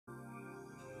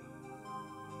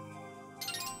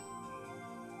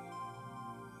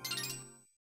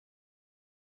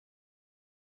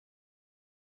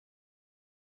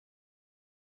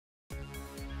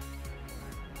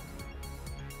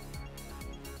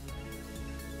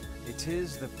It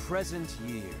is the present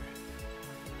year.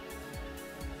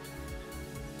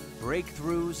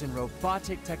 Breakthroughs in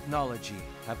robotic technology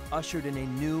have ushered in a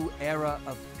new era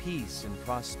of peace and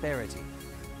prosperity.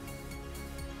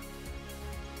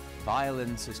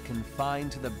 Violence is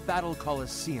confined to the Battle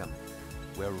Coliseum,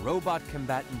 where robot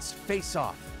combatants face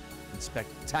off in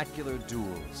spectacular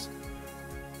duels.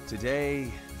 Today,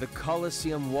 the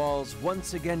Coliseum walls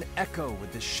once again echo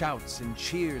with the shouts and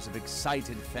cheers of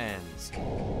excited fans,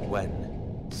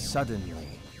 when suddenly...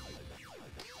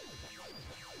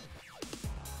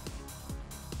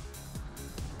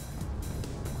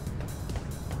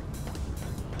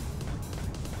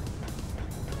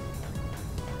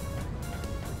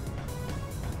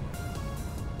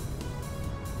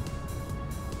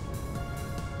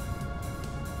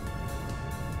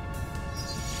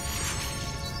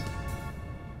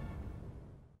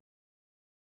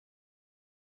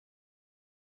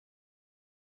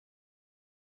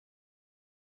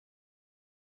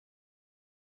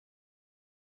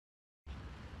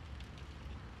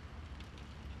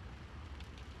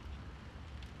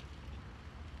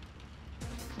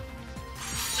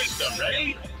 System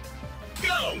ready?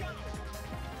 Go!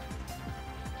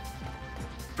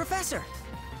 Professor!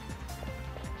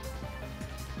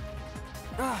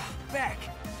 Back.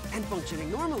 And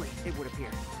functioning normally, it would appear.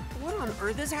 What on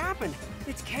earth has happened?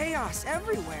 It's chaos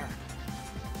everywhere.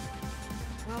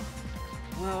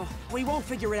 Well, we won't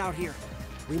figure it out here.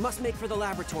 We must make for the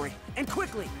laboratory, and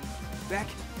quickly! Beck,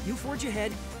 you forge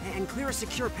ahead and clear a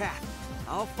secure path.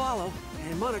 I'll follow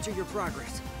and monitor your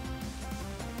progress.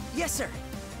 Yes, sir!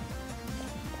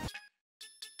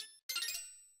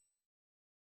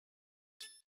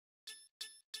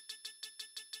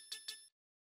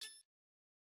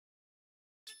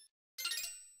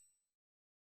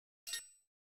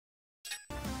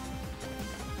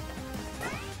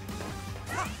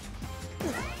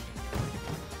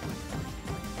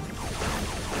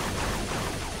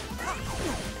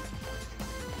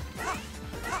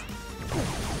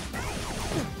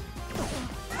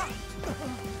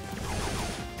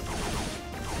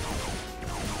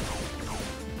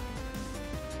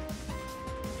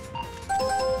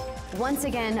 Once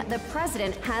again, the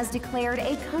president has declared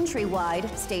a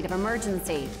countrywide state of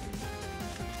emergency.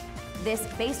 This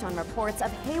based on reports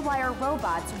of haywire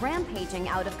robots rampaging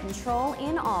out of control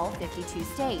in all 52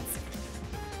 states.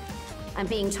 I'm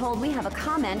being told we have a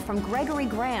comment from Gregory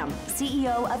Graham,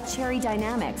 CEO of Cherry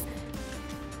Dynamics.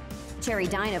 Cherry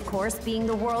Dyne, of course, being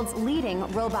the world's leading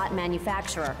robot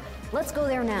manufacturer. Let's go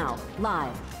there now,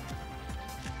 live.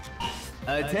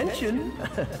 Attention!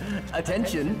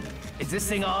 Attention! Is this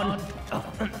thing on? Oh.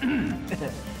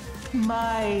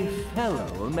 My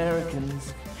fellow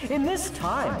Americans, in this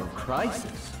time of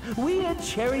crisis, we at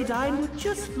Cherry Dyne would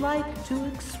just like to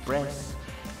express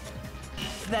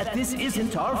that this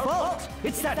isn't our fault.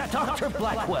 It's that Dr.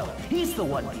 Blackwell. He's the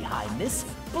one behind this.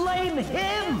 Blame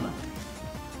him!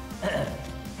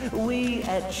 We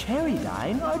at Cherry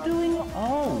Dyne are doing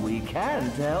all we can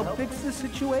to help fix the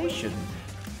situation.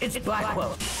 It's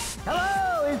Blackwell.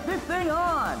 Hello, is this thing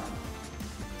on?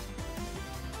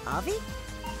 Avi?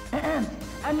 And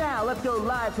now let's go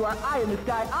live to our Eye in the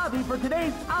Sky Avi for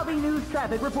today's Avi News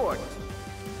Traffic Report.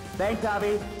 Thanks,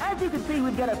 Avi. As you can see,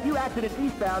 we've got a few accidents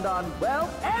eastbound on, well,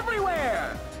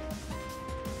 everywhere!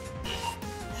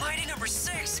 Mighty number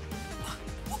 6?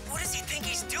 What does he think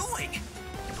he's doing?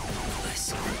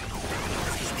 Listen,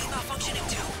 could he be malfunctioning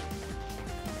too?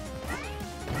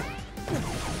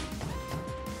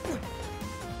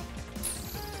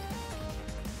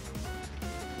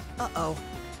 Uh-oh.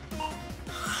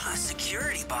 A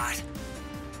security bot.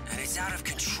 And it's out of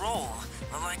control,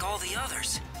 unlike all the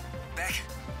others. Beck,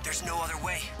 there's no other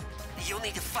way. You'll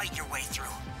need to fight your way through.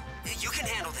 You can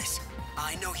handle this.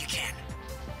 I know you can.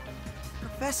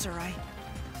 Professor,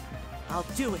 I'll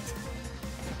do it.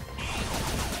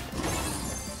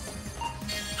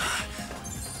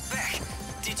 Beck,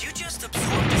 did you just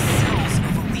absorb the cells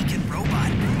of a weakened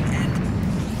robot and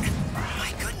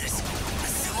my goodness,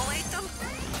 assimilate them?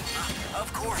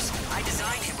 Of course, I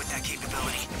designed him with that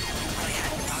capability, but I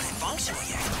hadn't got it functional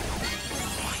yet.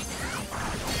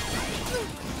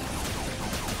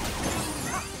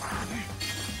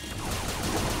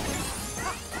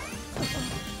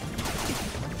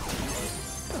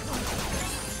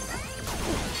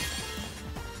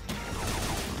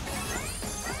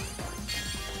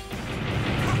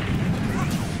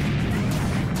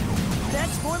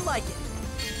 That's more like it.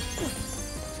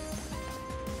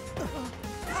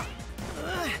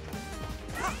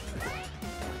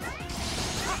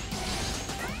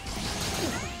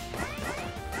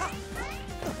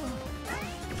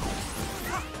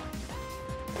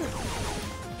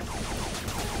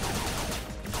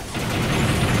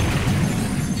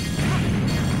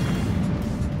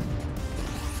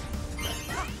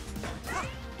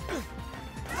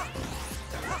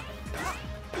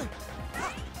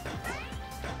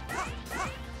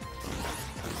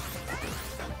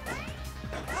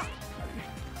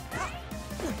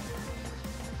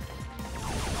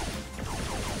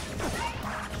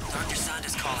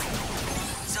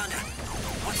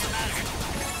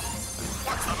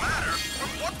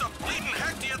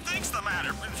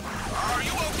 matter? Are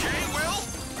you okay, Will?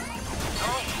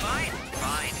 Oh, fine.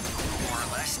 Fine. More or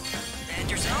less. And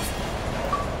yourself?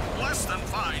 Less than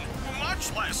fine.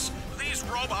 Much less. These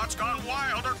robots gone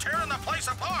wild are tearing the place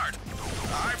apart.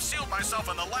 I've sealed myself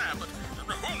in the lab,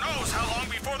 but who knows how long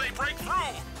before they break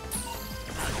through?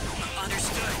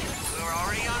 Understood. We're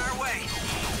already on our way.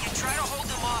 You try to hold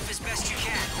them off as best you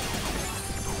can.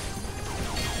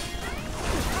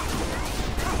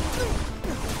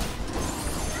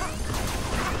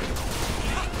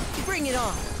 Bring it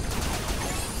on!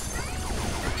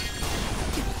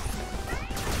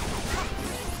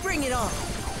 Bring it on!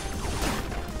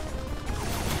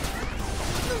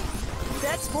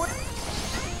 That's more...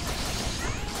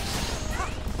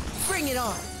 Bring it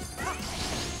on!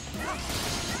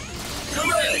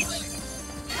 Great!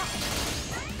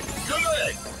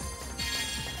 Good!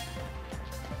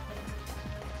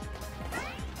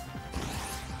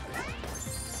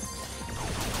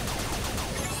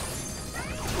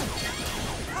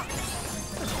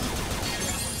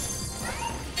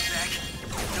 Beck,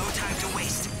 no time to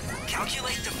waste.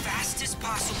 Calculate the fastest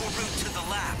possible route to the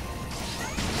lab.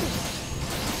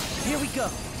 Here we go!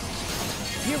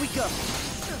 Here we go!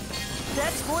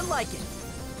 That's more like it!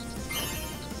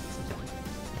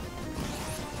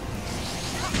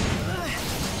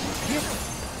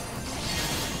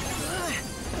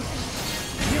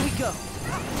 Here we go!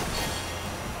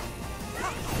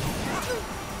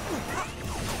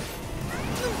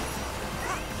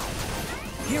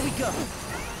 Here we go!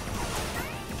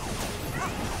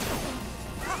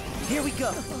 Here we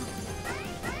go!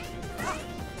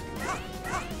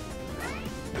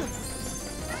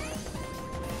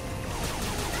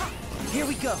 Here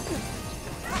we go!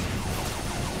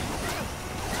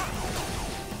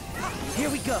 Here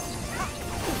we go!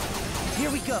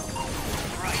 Here we go!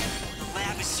 Right. The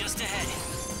lab is just ahead.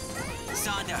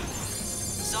 Sonda.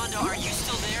 Sonda, are you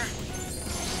still there?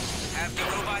 Have the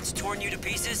robots torn you to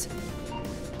pieces?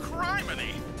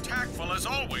 Criminy! Tactful as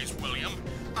always, William.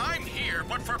 I'm here,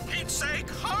 but for Pete's sake,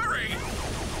 hurry!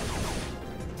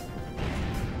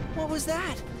 What was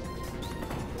that?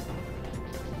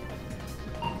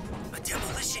 A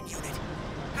demolition unit.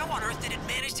 How on earth did it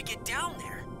manage to get down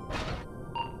there?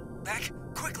 Beck,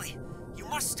 quickly! You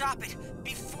must stop it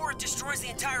before it destroys the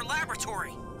entire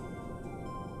laboratory!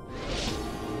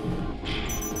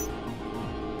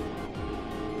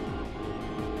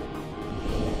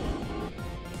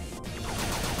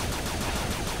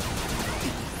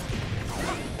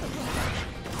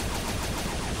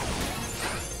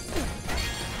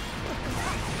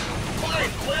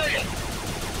 Fight, William!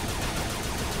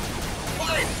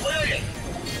 Fight, William!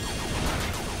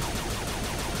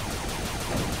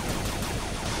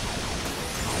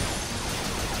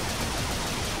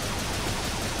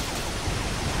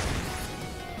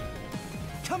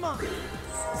 Come on!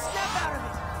 Snap out of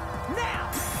it!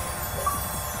 Now!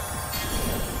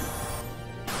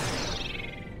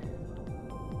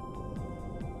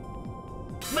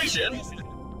 Mission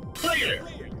clear!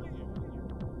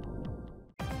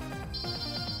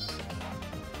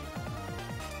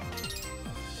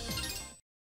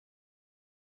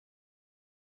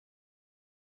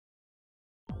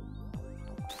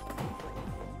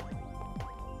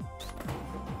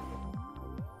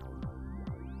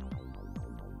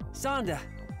 Sonda,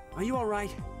 are you all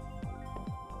right?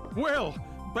 Will,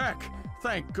 Beck,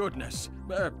 thank goodness.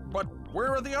 But where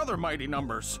are the other mighty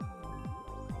numbers?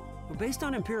 Well, based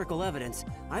on empirical evidence,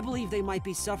 I believe they might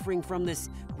be suffering from this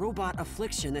robot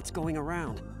affliction that's going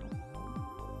around.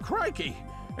 Crikey!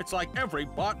 It's like every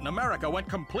bot in America went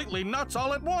completely nuts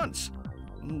all at once.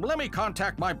 Let me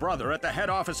contact my brother at the head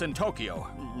office in Tokyo.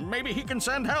 Maybe he can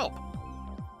send help.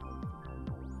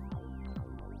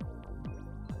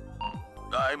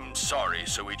 I'm sorry,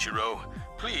 Soichiro.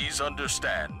 Please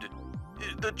understand.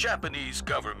 The Japanese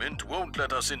government won't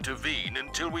let us intervene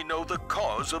until we know the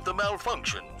cause of the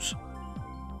malfunctions.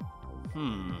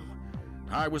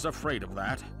 I was afraid of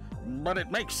that. But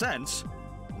it makes sense.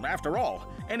 After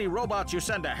all, any robots you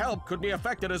send to help could be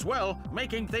affected as well,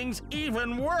 making things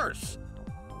even worse.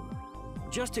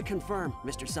 Just to confirm,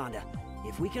 Mr. Sonda,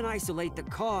 if we can isolate the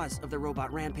cause of the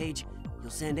robot rampage,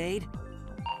 you'll send aid?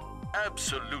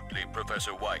 Absolutely,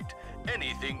 Professor White.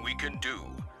 Anything we can do.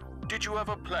 Did you have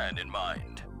a plan in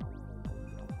mind?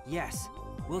 Yes.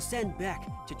 We'll send Beck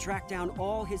to track down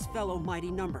all his fellow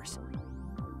mighty numbers.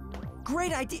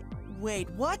 Great idea! Wait,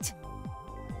 what?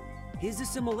 His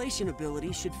assimilation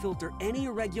ability should filter any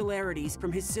irregularities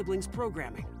from his siblings'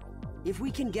 programming. If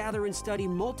we can gather and study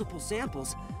multiple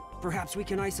samples, perhaps we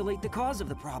can isolate the cause of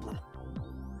the problem.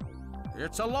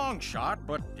 It's a long shot,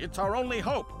 but it's our only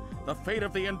hope. The fate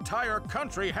of the entire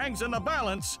country hangs in the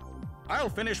balance. I'll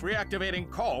finish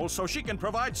reactivating calls so she can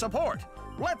provide support.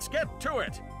 Let's get to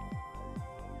it!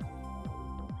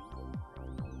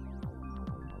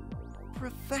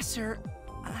 Professor,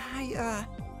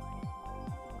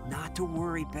 Not to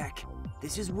worry, Beck.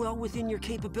 This is well within your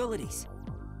capabilities.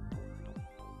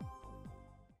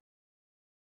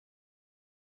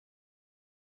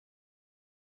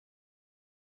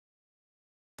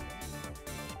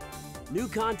 New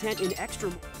content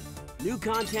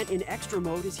in extra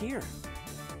mode is here.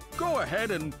 Go ahead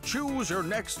and choose your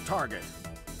next target.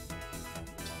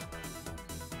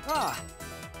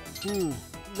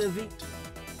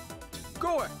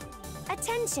 Go ahead.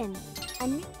 Attention!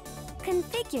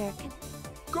 Configure.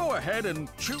 Go ahead and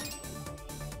choose.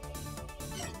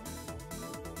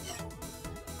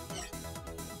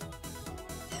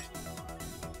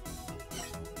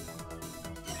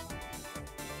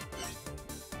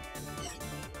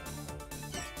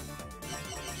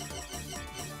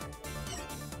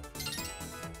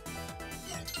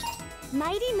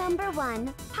 Mighty Number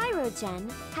 1, Pyrogen,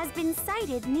 has been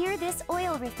sighted near this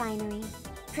oil refinery.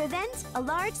 Prevent a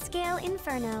large-scale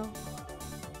inferno.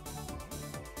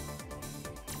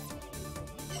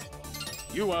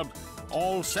 You are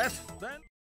all set, then?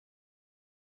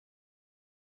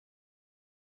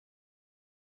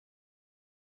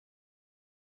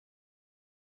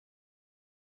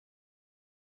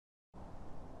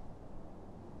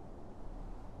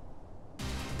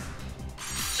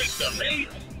 System 8,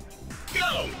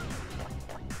 go!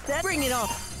 bring it on!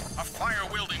 A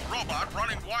fire-wielding robot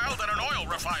running wild at an oil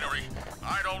refinery.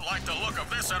 I don't like the look of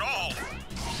this at all.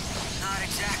 Not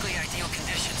exactly ideal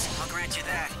conditions, I'll grant you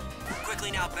that.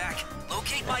 Quickly now, Beck.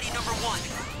 Locate Mighty Number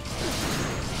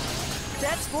 1.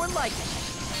 That's more like it.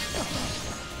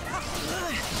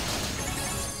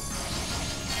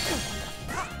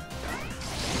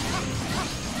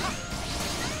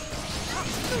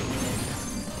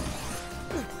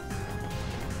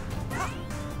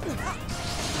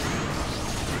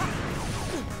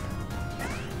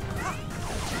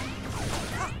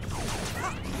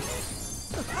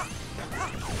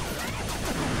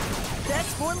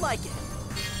 That's more like it.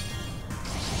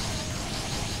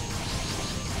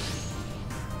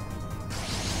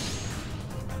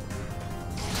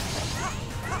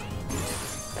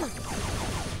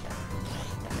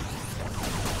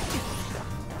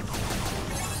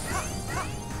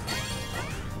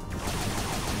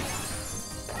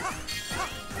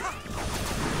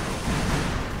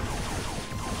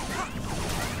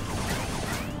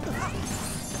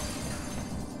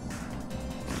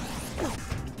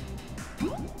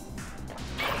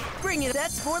 Bring it.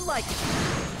 That's more like it.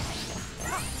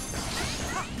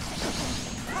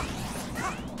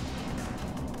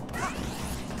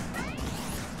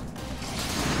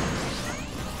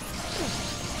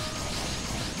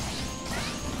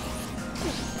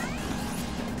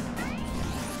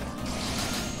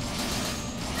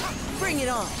 Bring it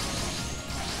on.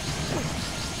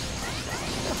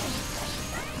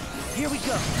 Here we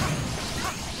go.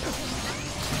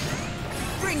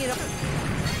 Bring it up.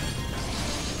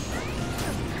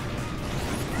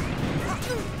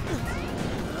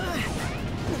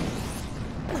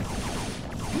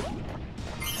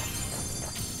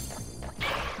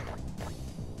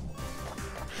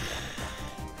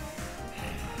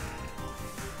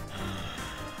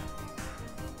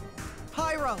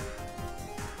 Pyro!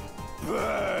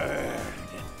 Burn!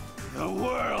 The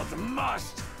world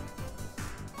must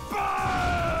burn!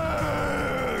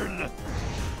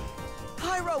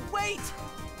 Pyro, wait!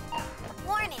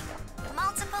 Warning!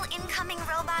 Multiple incoming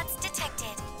robots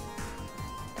detected.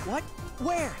 What?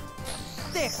 Where?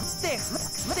 There! It's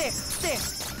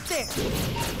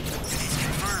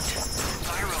confirmed.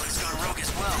 Pyro has gone rogue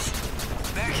as well.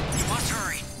 Beck, you must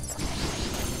hurry.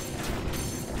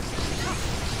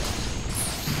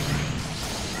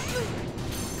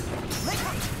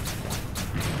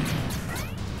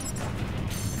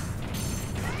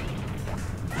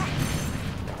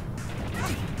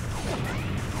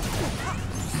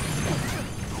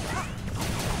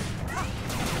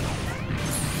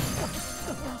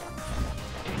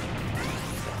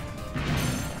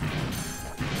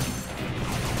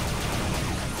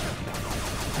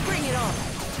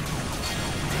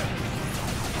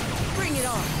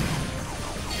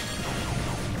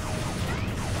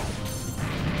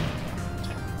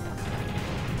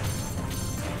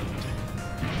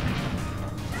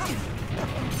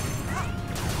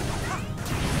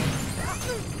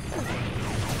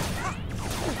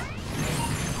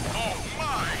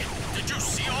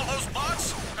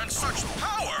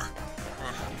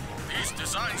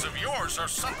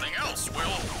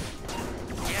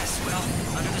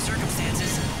 Under the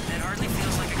circumstances, that hardly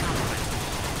feels like a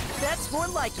compliment. That's more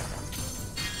like it.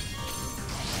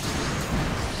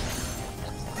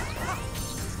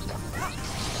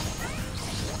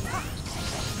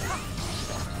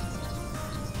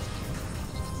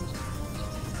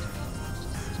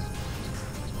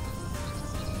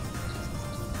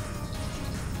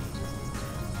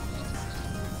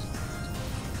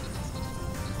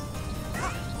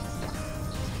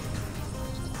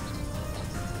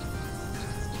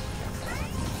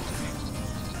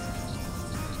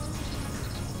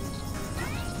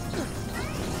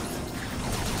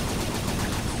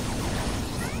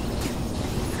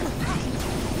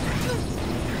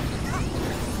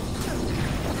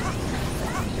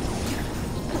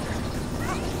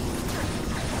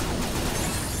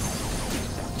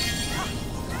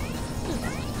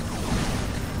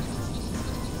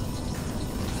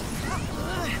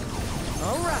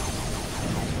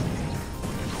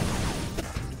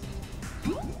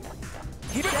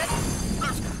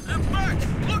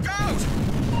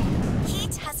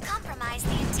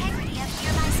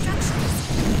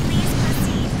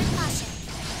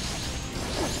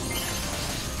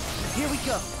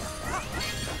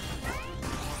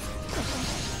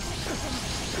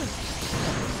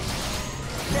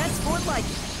 That's more like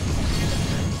it.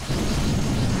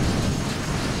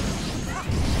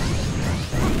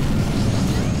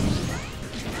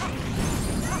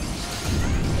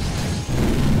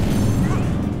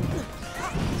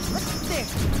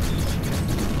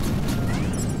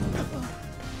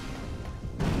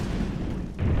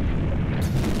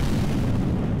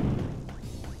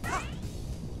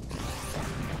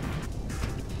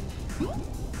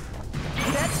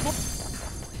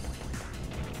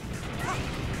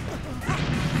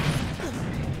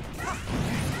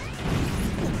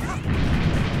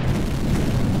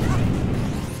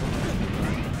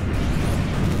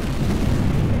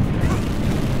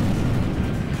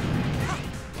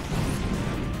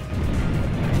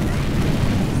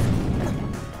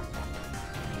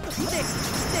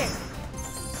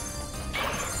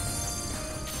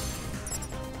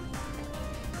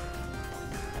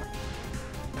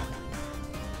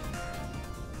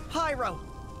 Pyro!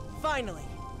 Finally!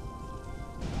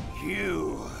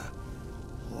 You!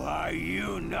 Why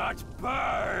you not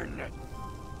burn?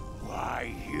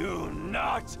 Why you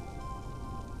not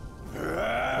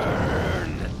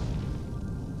burn?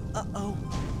 Uh-oh.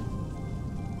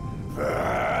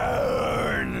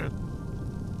 Burn!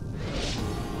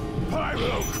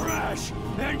 Pyro crash,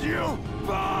 and you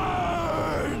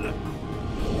burn!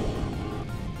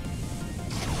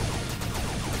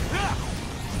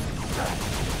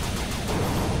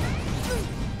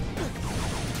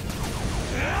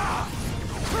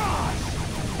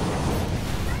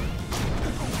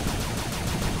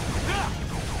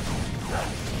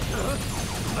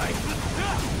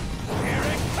 Here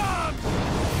it comes!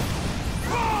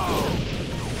 Boom!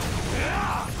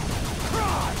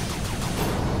 Crush!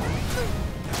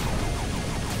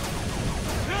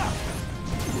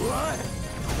 What?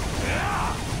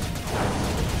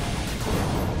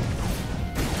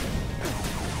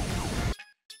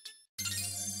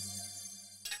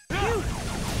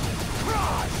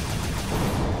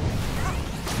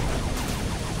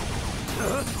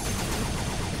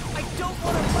 I don't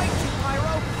want to fight you,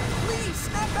 Pyro! Please,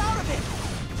 snap out of it!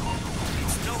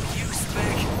 It's no use,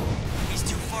 Beck. He's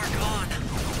too far gone.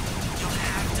 You'll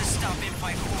have to stop him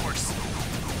by force.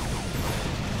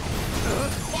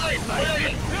 Wait!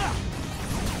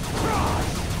 Crush!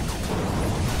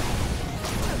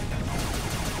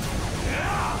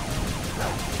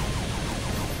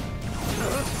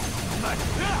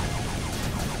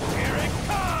 Here it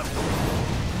comes!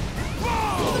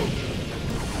 Boom!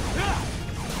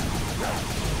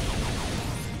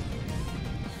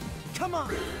 Come on!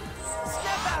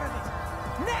 Snap out of it!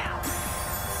 Now!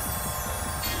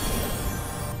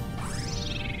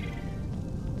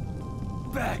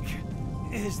 Beck,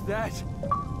 is that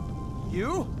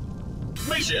you?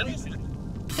 Mission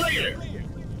clear.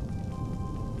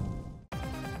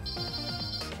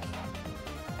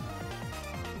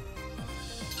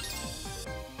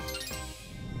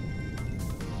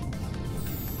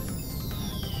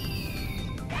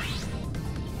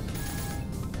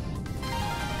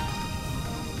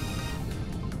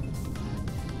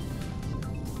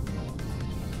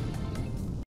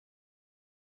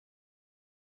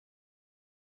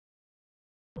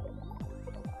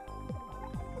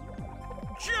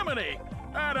 Jiminy!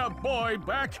 Attaboy,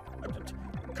 Beck!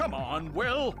 Come on,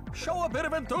 Will! Show a bit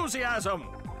of enthusiasm!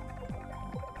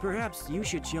 Perhaps you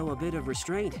should show a bit of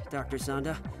restraint, Dr.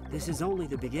 Sanda. This is only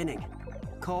the beginning.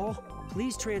 Call,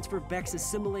 Please transfer Beck's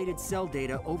assimilated cell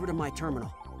data over to my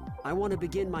terminal. I want to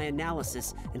begin my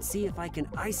analysis and see if I can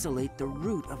isolate the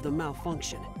root of the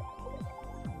malfunction.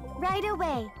 Right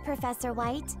away, Professor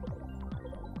White.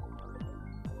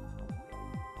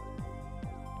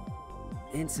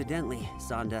 Incidentally,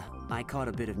 Sonda, I caught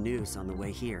a bit of news on the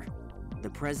way here. The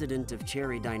president of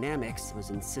Cherry Dynamics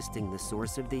was insisting the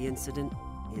source of the incident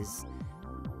is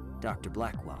Dr.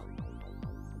 Blackwell.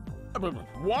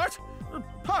 What?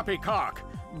 Poppycock!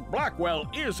 Blackwell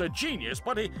is a genius,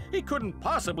 but he couldn't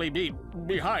possibly be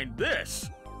behind this.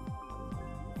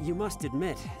 You must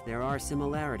admit, there are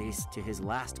similarities to his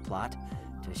last plot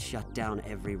to shut down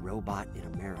every robot in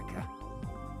America.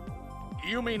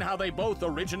 You mean how they both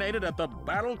originated at the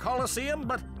Battle Coliseum?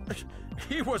 But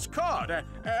he was caught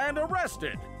and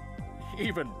arrested.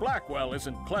 Even Blackwell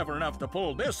isn't clever enough to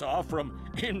pull this off from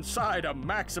inside a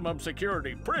maximum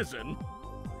security prison.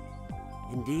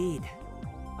 Indeed.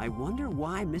 I wonder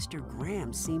why Mr.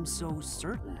 Graham seems so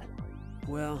certain.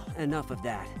 Well, enough of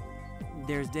that.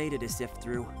 There's data to sift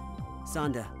through.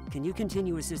 Sonda, can you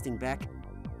continue assisting Beck?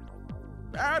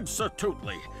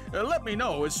 Absolutely. Let me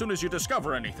know as soon as you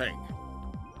discover anything.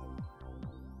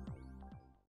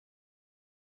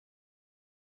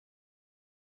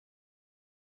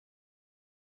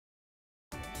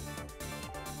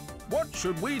 What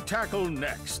should we tackle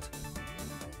next?